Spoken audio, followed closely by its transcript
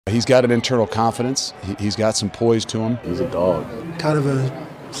He's got an internal confidence. He's got some poise to him. He's a dog. Kind of a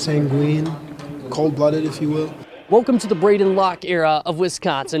sanguine, cold-blooded, if you will. Welcome to the Braedyn Locke era of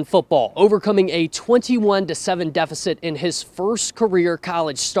Wisconsin football, overcoming a 21-7 deficit in his first career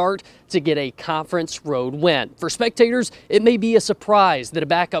college start to get a conference road win. For spectators, it may be a surprise that a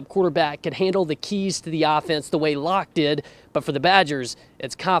backup quarterback can handle the keys to the offense the way Locke did, but for the Badgers,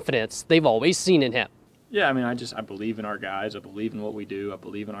 it's confidence they've always seen in him. Yeah, I mean, I believe in our guys. I believe in what we do. I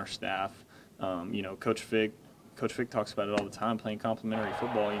believe in our staff. You know, Coach Fick talks about it all the time, playing complementary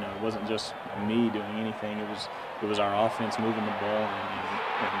football. You know, it wasn't just me doing anything. It was our offense moving the ball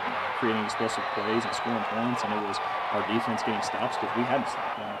and creating explosive plays and scoring points, and it was our defense getting stops because we had to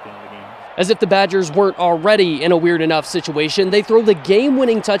stop them at the end of the game. As if the Badgers weren't already in a weird enough situation, they throw the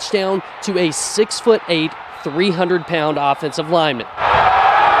game-winning touchdown to a 6'8", 300-pound offensive lineman,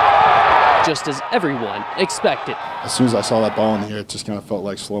 just as everyone expected. As soon as I saw that ball in the air, it just kind of felt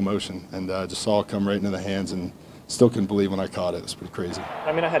like slow motion, and I just saw it come right into the hands, and still couldn't believe when I caught it. It's pretty crazy.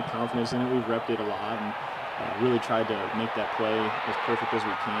 I mean, I had confidence in it. We've repped it a lot and really tried to make that play as perfect as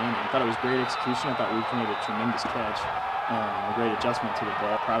we can. I thought it was great execution. I thought we made a tremendous catch, a great adjustment to the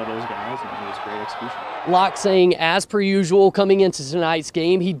ball. Proud of those guys, and it was great execution. Locke saying, as per usual, coming into tonight's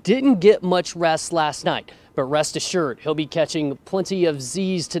game, he didn't get much rest last night. But rest assured, he'll be catching plenty of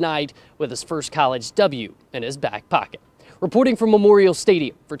Z's tonight with his first college W in his back pocket. Reporting from Memorial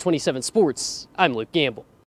Stadium for 27 Sports, I'm Luke Gamble.